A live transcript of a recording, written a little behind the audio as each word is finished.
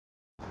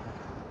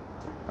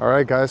All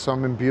right, guys, so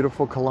I'm in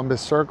beautiful Columbus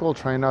Circle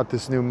trying out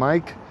this new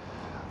mic.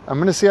 I'm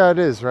gonna see how it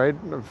is, right?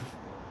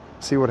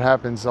 See what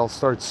happens. I'll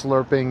start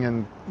slurping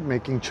and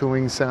making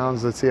chewing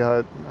sounds. Let's see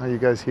how you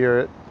guys hear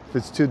it. If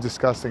it's too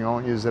disgusting, I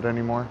won't use it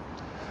anymore.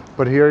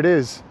 But here it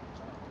is,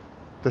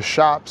 the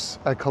shops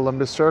at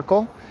Columbus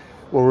Circle.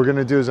 What we're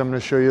gonna do is I'm gonna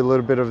show you a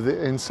little bit of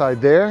the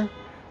inside there,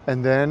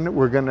 and then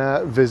we're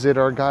gonna visit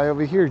our guy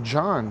over here,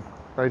 John,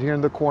 right here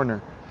in the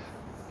corner.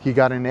 He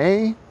got an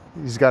A.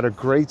 He's got a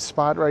great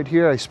spot right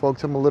here. I spoke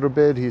to him a little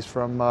bit. He's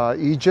from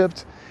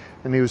Egypt,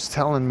 and he was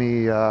telling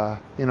me,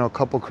 you know, a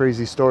couple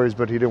crazy stories,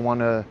 but he didn't want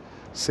to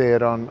say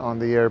it on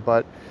the air.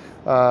 But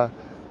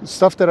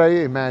stuff that I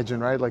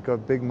imagine, right? Like a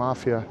big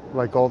mafia,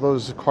 like all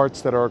those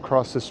carts that are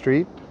across the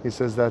street. He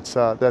says that's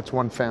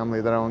one family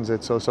that owns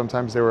it. So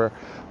sometimes they were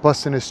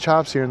busting his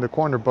chops here in the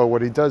corner. But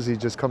what he does, he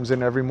just comes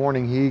in every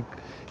morning.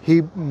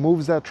 He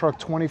moves that truck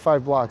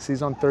 25 blocks.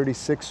 He's on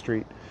 36th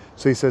Street.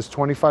 So he says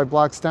 25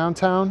 blocks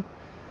downtown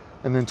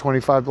and then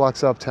 25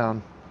 blocks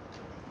uptown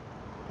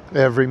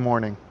every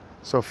morning.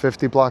 So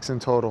 50 blocks in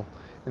total.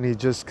 And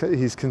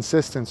he's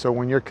consistent. So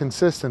when you're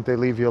consistent, they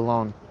leave you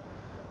alone,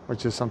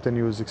 which is something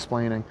he was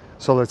explaining.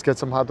 So let's get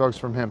some hot dogs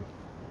from him.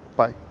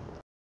 Bye.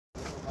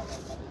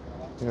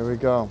 Here we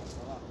go.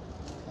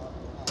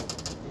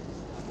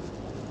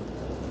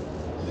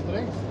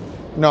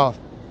 No,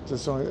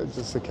 just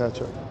the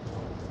ketchup.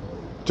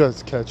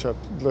 Just ketchup.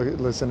 Look,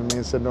 listen to me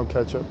and said no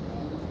ketchup.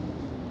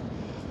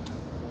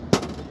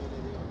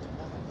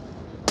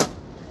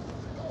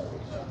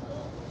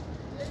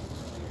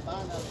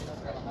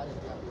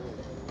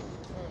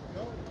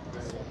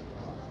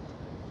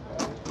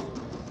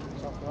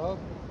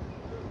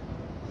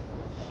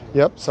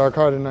 Yep,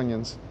 sauerkraut and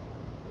onions.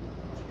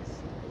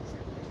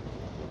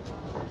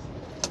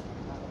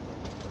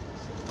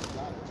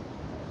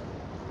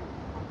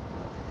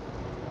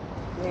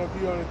 Gonna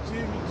be on the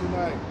TV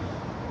tonight.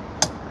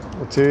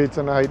 The TV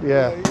tonight,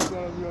 yeah. He's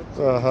gonna be on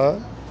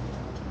TV.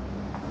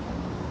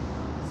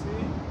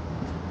 See?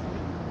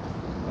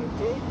 I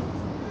told you.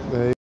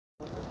 There you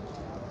go.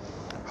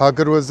 How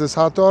good was this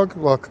hot dog?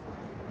 Look.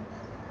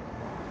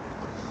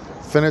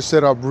 Finished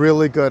it up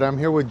really good. I'm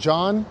here with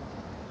John,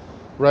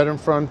 right in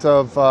front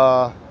of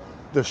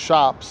the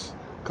shops,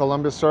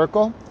 Columbus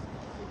Circle.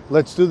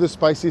 Let's do the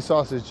spicy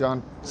sausage,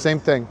 John. Same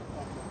thing.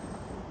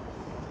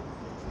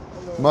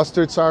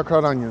 Mustard,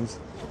 sauerkraut, onions.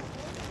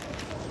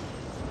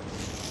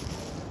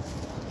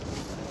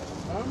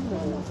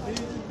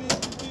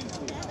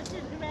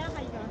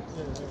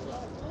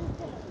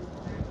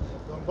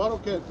 Bottle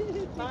kit.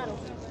 Bottle.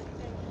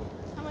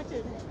 How much is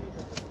it?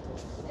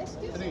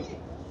 Excuse me.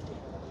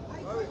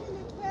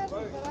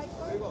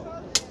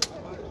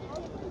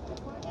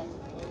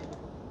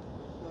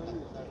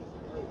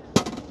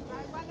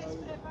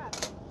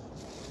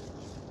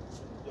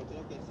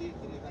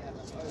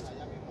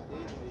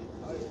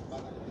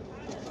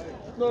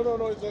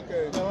 No, it's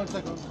okay. No, 1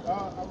 second.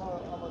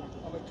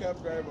 I'm a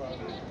cab driver.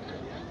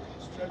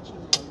 Stretching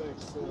my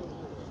legs, so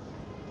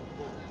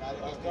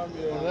I'll come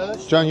here.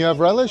 Relish? John, you have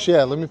relish?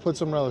 Yeah, let me put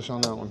some relish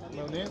on that one.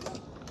 No need?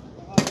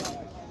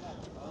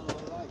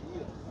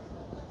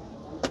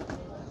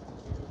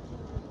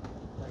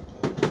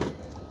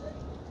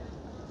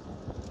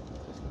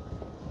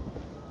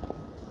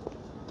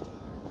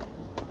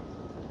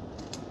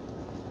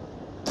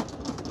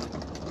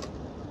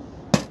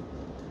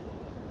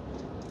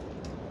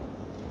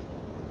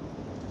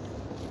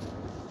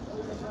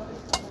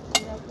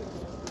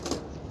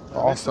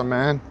 Awesome,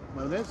 man.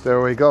 Mayonnaise?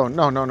 There we go.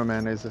 No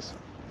mayonnaise.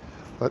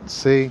 Let's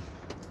see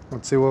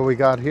what we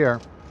got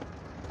here.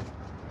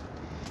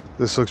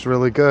 This looks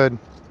really good.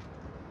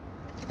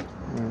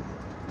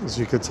 As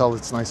you can tell,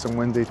 it's nice and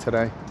windy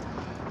today.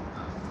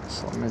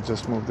 So let me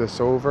just move this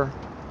over.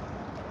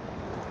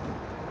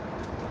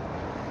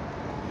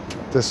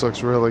 This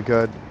looks really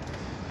good.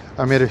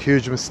 I made a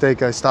huge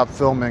mistake. I stopped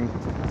filming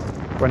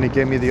when he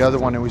gave me the other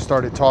one and we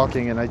started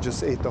talking and I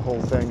just ate the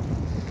whole thing.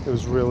 It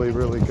was really,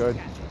 really good.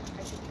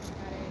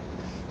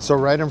 So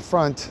right in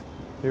front,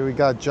 here we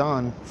got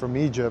John from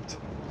Egypt.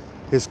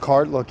 His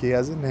cart, look, he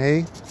has an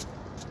A.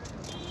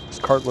 His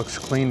cart looks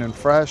clean and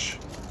fresh,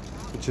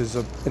 which is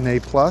an A+.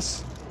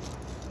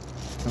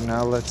 And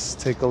now let's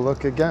take a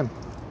look again.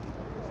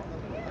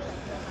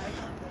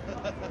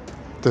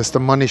 There's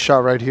the money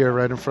shot right here,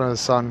 right in front of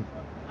the sun.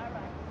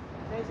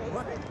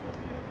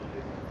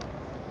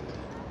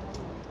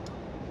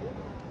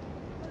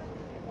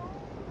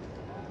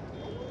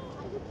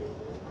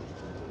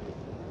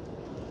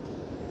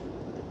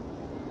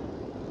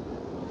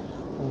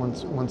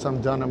 Once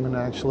I'm done, I'm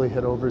gonna actually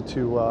head over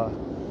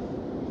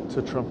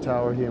to Trump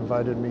Tower. He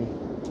invited me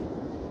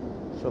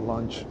for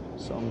lunch,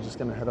 so I'm just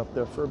gonna head up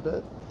there for a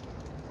bit.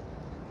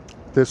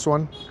 This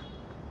one,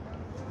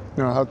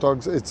 you know, hot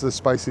dogs, it's the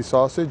spicy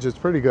sausage. It's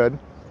pretty good,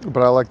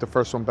 but I like the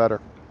first one better.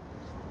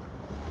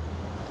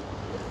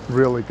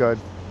 Really good.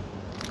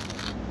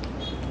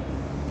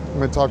 I'm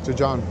gonna talk to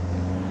John.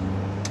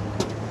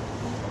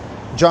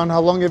 John,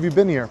 how long have you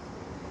been here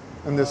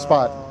in this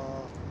spot?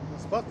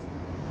 This spot?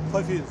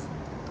 5 years.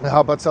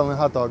 How about selling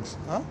hot dogs?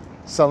 Huh?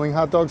 Selling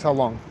hot dogs, how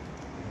long?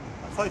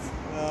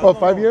 5. Oh,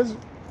 5 years?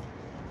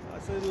 I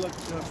said like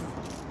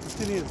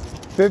 15 years.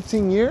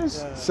 15 years?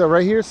 Yeah. So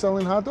right here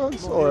selling hot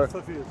dogs? No, Or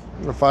 5 years.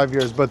 or 5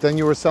 years? But then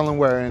you were selling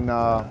where?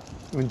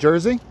 In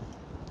Jersey?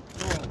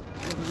 No, not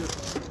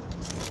yet.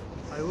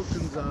 I work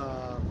in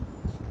the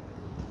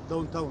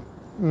downtown,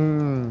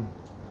 Mm.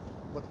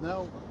 but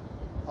now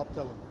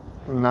uptown.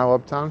 Now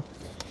uptown?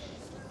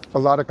 A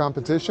lot of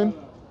competition?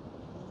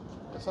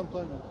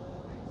 Sometimes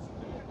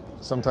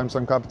Sometimes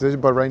some competition,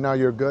 but right now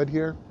you're good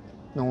here?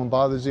 No one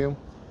bothers you?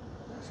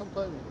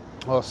 sometimes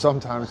Oh,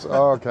 sometimes.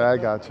 Oh, okay, I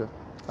got you.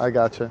 I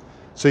got you.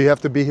 So you have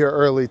to be here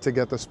early to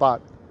get the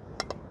spot.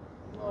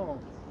 no.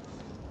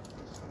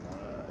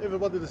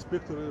 Everybody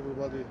respect to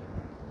everybody.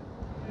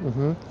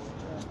 Hmm.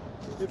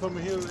 If I'm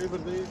here every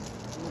day,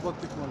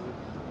 nobody take money.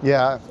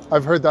 Yeah,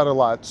 I've heard that a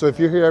lot. So if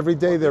you're here every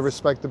day, they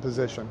respect the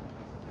position.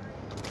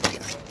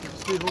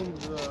 Stay home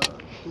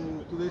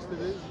 2 days, 3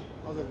 days,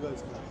 other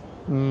guys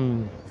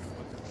come. Mm.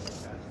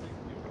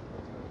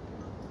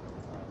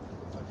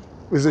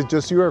 Is it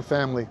just you or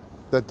family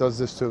that does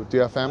this too? Do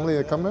you have family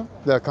that come in?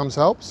 That comes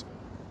helps?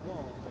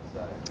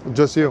 No,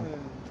 Just you?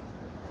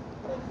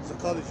 it's a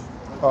college.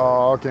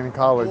 Oh, okay, in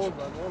college. I'm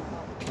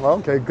old. Well,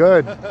 okay,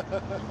 good.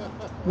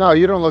 No,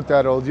 you don't look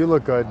that old. You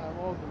look good. I'm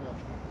old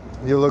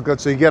enough. You look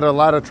good. So you get a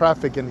lot of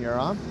traffic in here,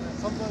 huh?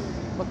 Sometimes,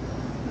 but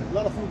a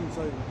lot of food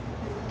inside.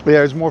 Yeah,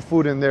 there's more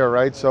food in there,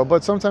 right? So,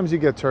 but sometimes you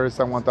get tourists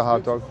that want the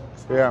hot dog.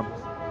 Yeah,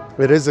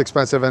 it is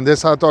expensive, and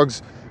this hot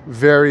dog's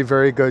very,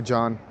 very good,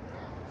 John.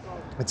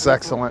 It's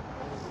excellent.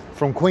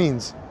 From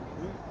Queens.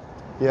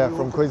 Yeah,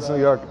 from Queens, New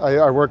York.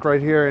 I work right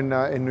here in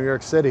New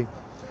York City.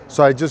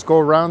 So I just go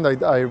around,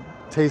 I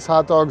taste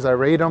hot dogs, I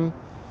rate them,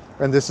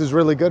 and this is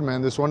really good,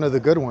 man. This is one of the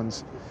good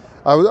ones.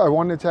 I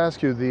wanted to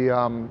ask you,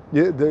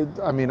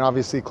 I mean,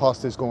 obviously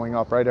cost is going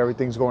up, right?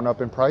 Everything's going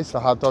up in price. The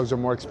hot dogs are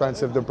more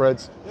expensive, the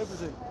breads.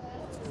 Everything.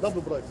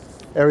 Double price.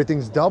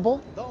 Everything's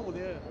double? Double,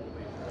 yeah.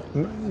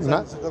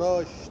 Not, The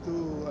garage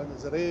too, and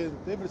the rent,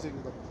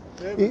 everything.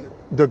 Everything.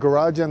 the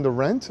garage and the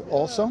rent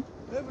also?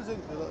 Everything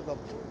double.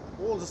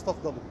 All the stuff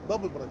double.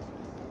 Double price.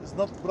 It's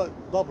not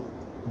double.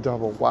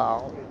 Double,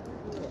 wow.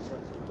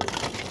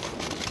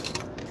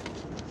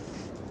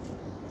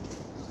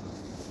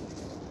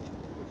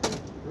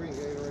 Green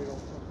Gatorade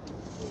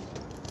also.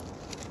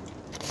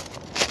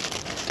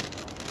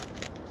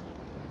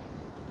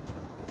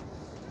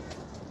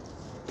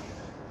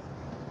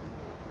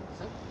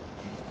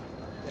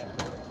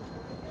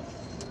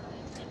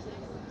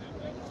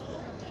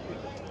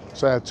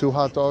 So I had 2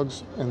 hot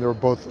dogs, and they were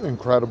both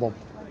incredible.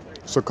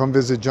 So come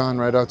visit John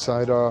right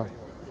outside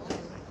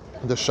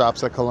the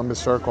shops at Columbus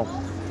Circle.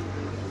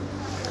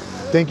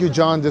 Thank you,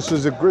 John. This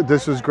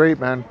was great,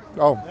 man.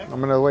 Oh, I'm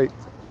gonna wait.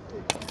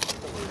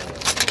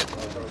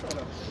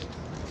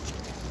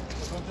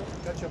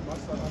 Ketchup,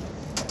 mustard on it.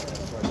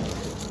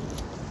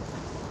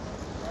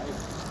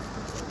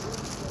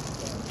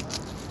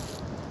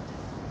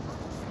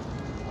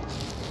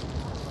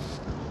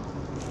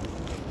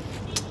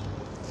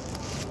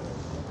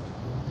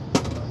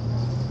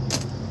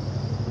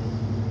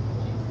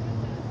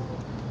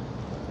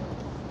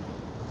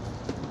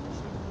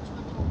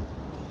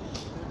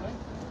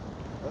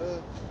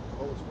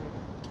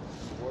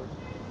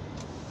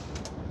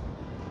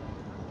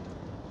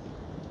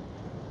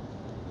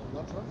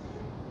 Not right?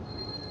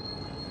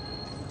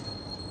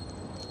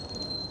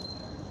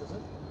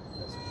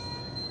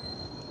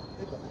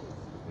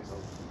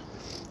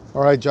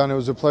 All right, John, it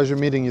was a pleasure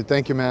meeting you.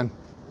 Thank you, man.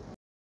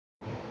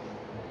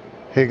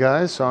 Hey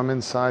guys, so I'm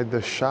inside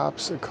the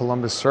shops at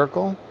Columbus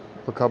Circle.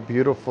 Look how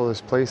beautiful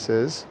this place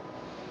is.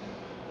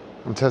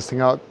 I'm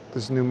testing out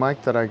this new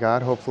mic that I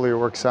got. Hopefully it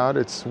works out.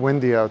 It's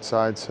windy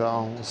outside,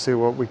 so we'll see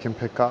what we can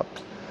pick up.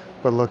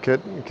 But look,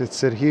 you could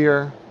sit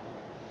here,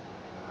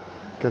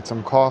 get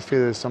some coffee.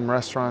 There's some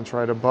restaurants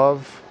right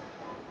above.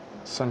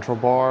 Central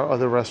Bar,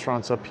 other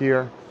restaurants up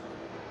here.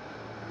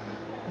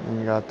 And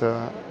you got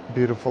the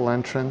beautiful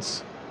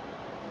entrance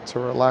to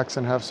relax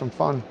and have some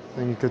fun.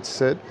 And you could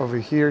sit over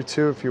here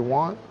too if you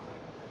want.